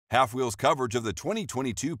Halfwheel's coverage of the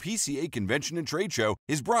 2022 PCA Convention and Trade Show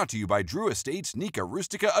is brought to you by Drew Estates Nica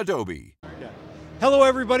Rustica Adobe. Hello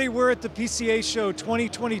everybody, we're at the PCA Show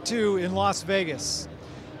 2022 in Las Vegas.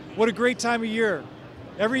 What a great time of year.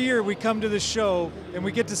 Every year we come to this show and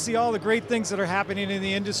we get to see all the great things that are happening in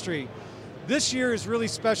the industry. This year is really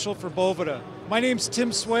special for Boveda. My name's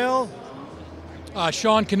Tim Swaill.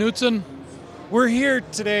 Sean Knutsen. We're here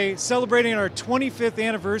today celebrating our 25th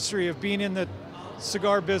anniversary of being in the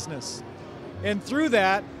cigar business. And through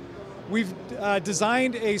that, we've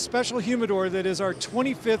designed a special humidor that is our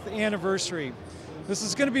 25th anniversary. This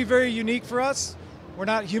is going to be very unique for us. We're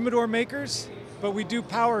not humidor makers, but we do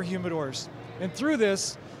power humidors. And through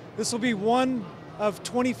this will be one of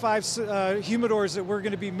 25 humidors that we're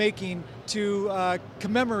going to be making to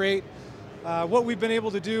commemorate what we've been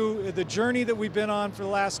able to do, the journey that we've been on for the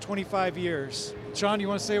last 25 years. Sean, you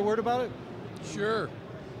want to say a word about it? Sure.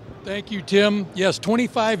 Thank you, Tim. Yes,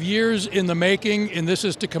 25 years in the making, and this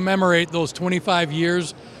is to commemorate those 25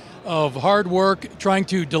 years of hard work, trying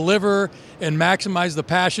to deliver and maximize the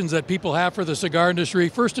passions that people have for the cigar industry.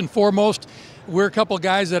 First and foremost, we're a couple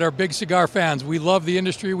guys that are big cigar fans. We love the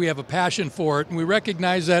industry, we have a passion for it, and we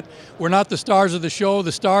recognize that we're not the stars of the show.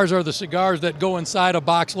 The stars are the cigars that go inside a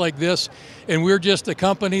box like this, and we're just a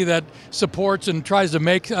company that supports and tries to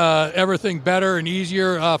make everything better and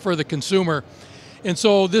easier for the consumer. And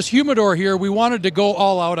so this humidor here, we wanted to go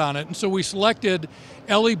all out on it, and so we selected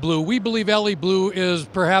Elie Bleu. We believe Elie Bleu is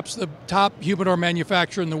perhaps the top humidor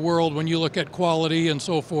manufacturer in the world when you look at quality and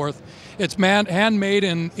so forth. It's handmade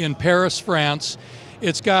in Paris, France.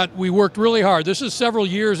 We worked really hard. This is several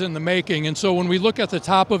years in the making, and so when we look at the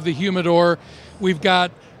top of the humidor, we've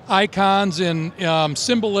got icons and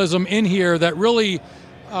symbolism in here that really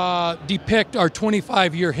depict our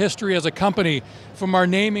 25-year history as a company, from our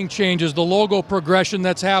naming changes, the logo progression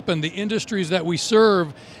that's happened, the industries that we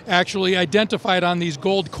serve actually identified on these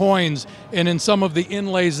gold coins and in some of the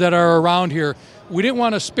inlays that are around here. We didn't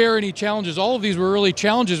want to spare any challenges. All of these were really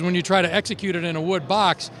challenges when you try to execute it in a wood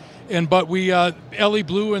box, but Elie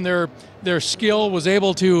Bleu and their skill was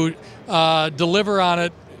able to deliver on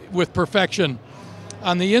it with perfection.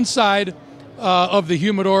 On the inside of the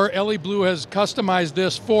humidor, Elie Bleu has customized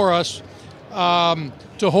this for us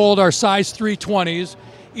to hold our size 320s.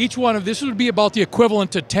 Each one of this would be about the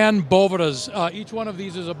equivalent to 10 Bovedas. Each one of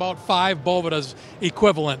these is about 5 Bovedas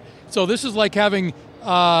equivalent. So this is like having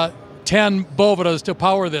 10 Bovedas to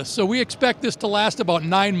power this. So we expect this to last about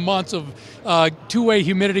 9 months of two-way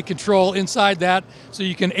humidity control inside that, so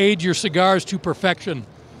you can age your cigars to perfection.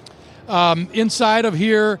 Inside of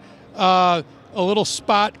here, a little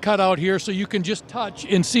spot cut out here so you can just touch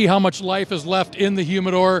and see how much life is left in the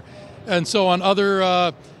humidor, and so on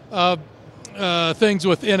other things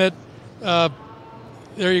within it.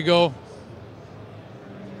 There you go.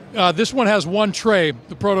 This one has one tray,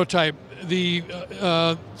 the prototype. The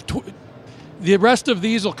rest of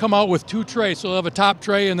these will come out with 2 trays, so they'll have a top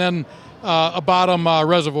tray and then a bottom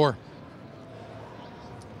reservoir.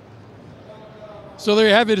 So there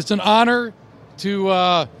you have it. It's an honor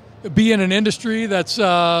to be in an industry that's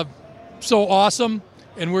so awesome,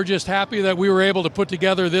 and we're just happy that we were able to put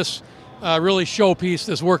together this really showpiece,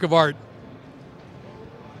 this work of art.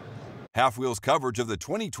 Halfwheel's coverage of the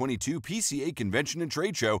 2022 PCA Convention and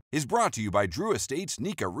Trade Show is brought to you by Drew Estates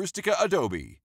Nica Rustica Adobe.